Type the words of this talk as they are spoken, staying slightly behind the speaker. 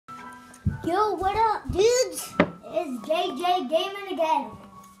Yo, what up, dudes? It's JJ Gaming again.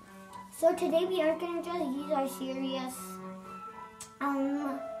 So today we aren't gonna just use our serious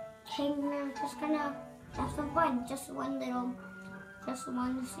thing. We're just gonna have some fun. Just one serious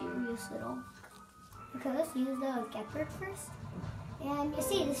little. Okay, let's use the Gepard first. And you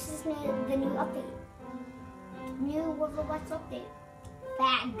see, this is the new update. New Overwatch update.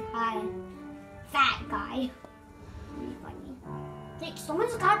 Fat guy. Really funny. Like,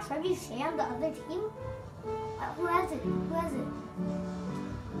 someone's got Prodigy on the other team? Who has it?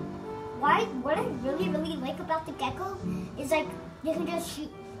 What I really like about the Gecko is like, you can just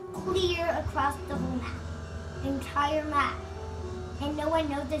shoot clear across the whole map. Entire map. And no one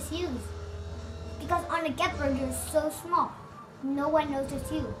knows it's you. Because on the Gepard, you're so small. No one knows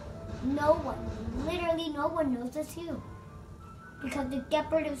it's you. No one. Literally no one knows it's you. Because the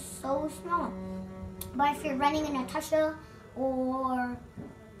Gepard is so small. But if you're running in a Natasha or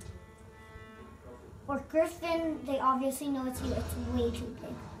Griffin, they obviously know it's you. It's way too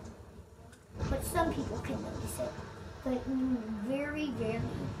big. But some people can notice it. But very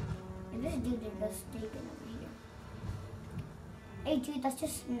rarely. And this dude is just sniping over here. Hey dude, that's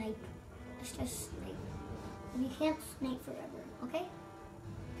just snipe. Let's just snipe. We can't snipe forever, okay?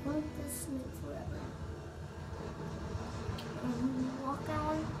 Don't just snipe forever. Walk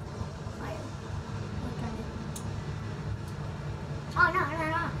down. Fire. Walk on it. Oh, no.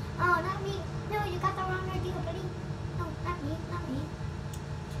 Oh, not me. No, you got the wrong idea, buddy. No, not me.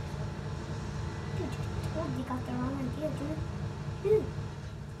 Dude, you totally got the wrong idea, dude.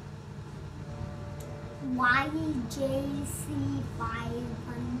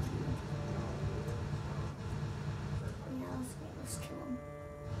 YJC500. Yeah, let's kill him.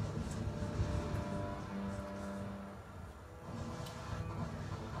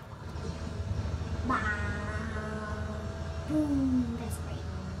 Boom, that's right.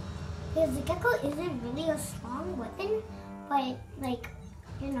 Because the Gecko isn't really a strong weapon, but like,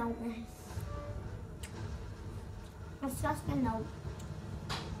 you know, it's just,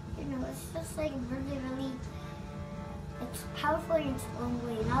 it's just like really, it's powerful in its own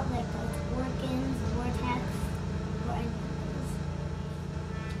way, not like those Organs, Vortex, or any of those.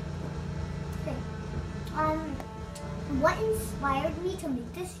 Okay. What inspired me to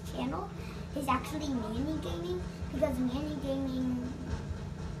make this channel is actually Manny Gaming, because Manny Gaming,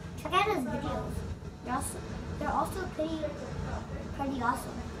 check out his videos. They're also pretty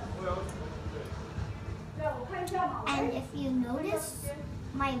awesome. And if you notice,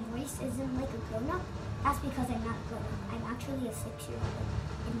 my voice isn't like a grown-up. That's because I'm not grown-up. I'm actually a 6-year-old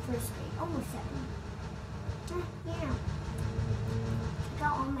in first grade, almost 7. Yeah. Check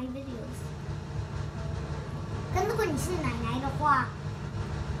out all my videos. 如果你是奶奶的话，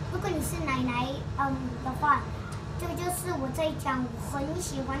这个就是我在讲我很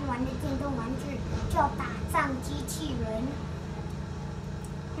喜欢玩的电动玩具，叫打仗机器人，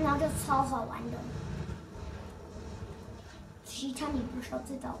然后就超好玩的。其他你不需要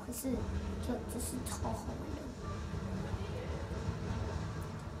知道，可是就是超好玩的。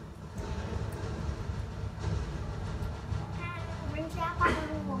人家帮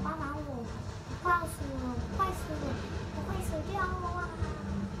忙我，快死了，我会死掉了！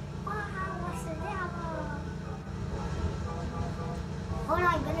哇，我死掉了！ Oh no,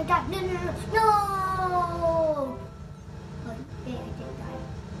 I'm gonna die! No! Oh, yeah, I did die.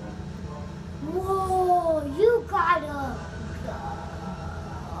 Whoa! You gotta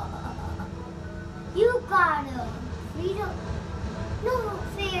freedom. No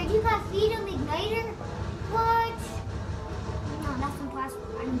fair. You got freedom igniter. What? No, that's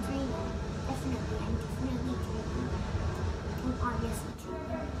impossible. I'm dreaming. I'm definitely dreaming. I'm obviously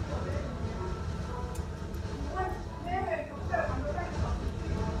dreaming.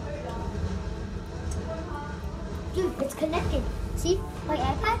 Dude, it's connected. See? My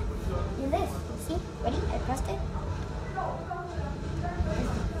iPad? And this. See? Ready? I pressed it.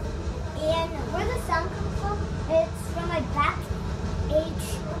 And where the sound comes from, it's from my back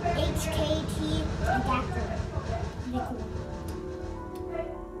HKT adapter. Really cool.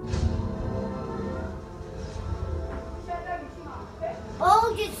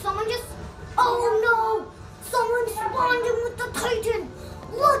 Oh, did someone just... Oh no! Someone spawned him with the Titan!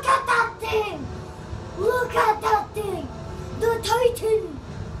 Look at that thing! Look at that thing! The Titan!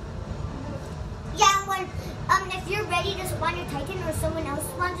 Yeah, when if you're ready to spawn your Titan or someone else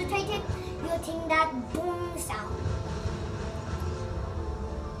spawns a Titan, you'll take that boom sound.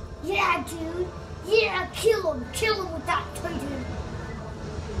 Yeah, dude! Yeah, kill him with that Titan!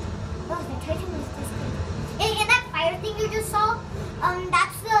 Oh, the Titan is this good. And that fire thing you just saw,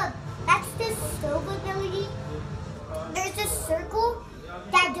 that's the stove ability. There's a circle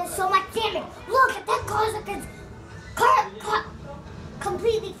that does so much damage. damage. Look at that Corsica's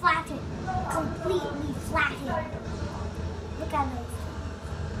completely flattened. Completely flattened. Look at those.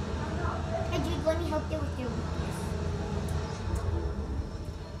 Hey dude, let me help you with your weakness.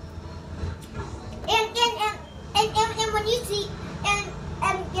 And when you see and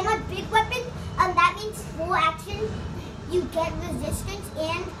in a big weapon, that means full action, you get resistance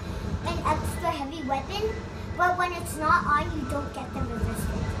and an extra heavy weapon. But when it's not on, you don't get the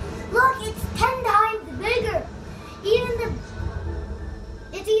resistance. Look, it's 10 times bigger.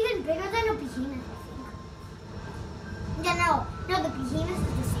 It's even bigger than a behemoth, I think. No, the behemoth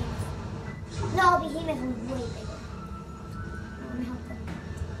is the same. No, behemoth is way bigger. Let me help them.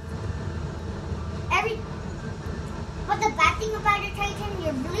 But the bad thing about a Titan,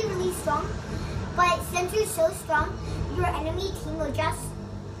 you're really, really strong. But since you're so strong, your enemy team will just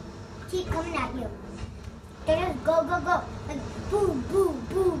keep coming at you. They just go, go, go. Like boom, boom,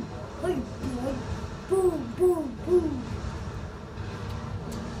 boom. Boom, boom, boom, boom.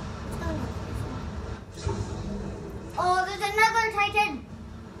 Oh, there's another Titan.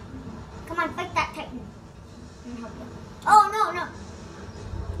 Come on, fight that Titan. Let me help you. Oh, no, no.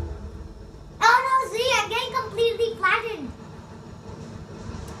 Oh, no, see, I'm getting completely flattened.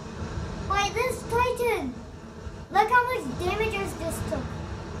 By this Titan. Look how much damage this took.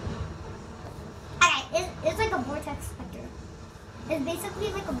 Okay, it's like a Vortex Spectre. It's basically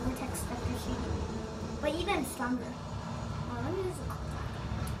like a Vortex Spectre shading, but even stronger. Oh, let me use a call.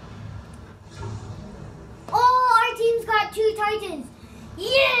 Oh, our team's got 2 Titans.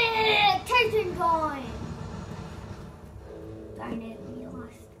 Yeah, Titan time. Darn it, we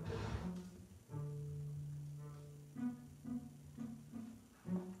lost.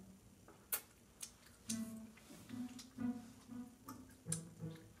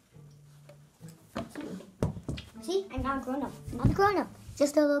 See, I'm not grown up. I'm not grown up.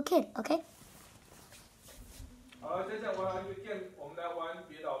 Just a little kid, okay?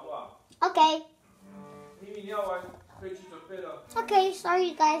 Okay. Okay,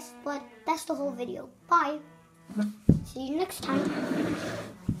 sorry guys, but that's the whole video. Bye. See you next time.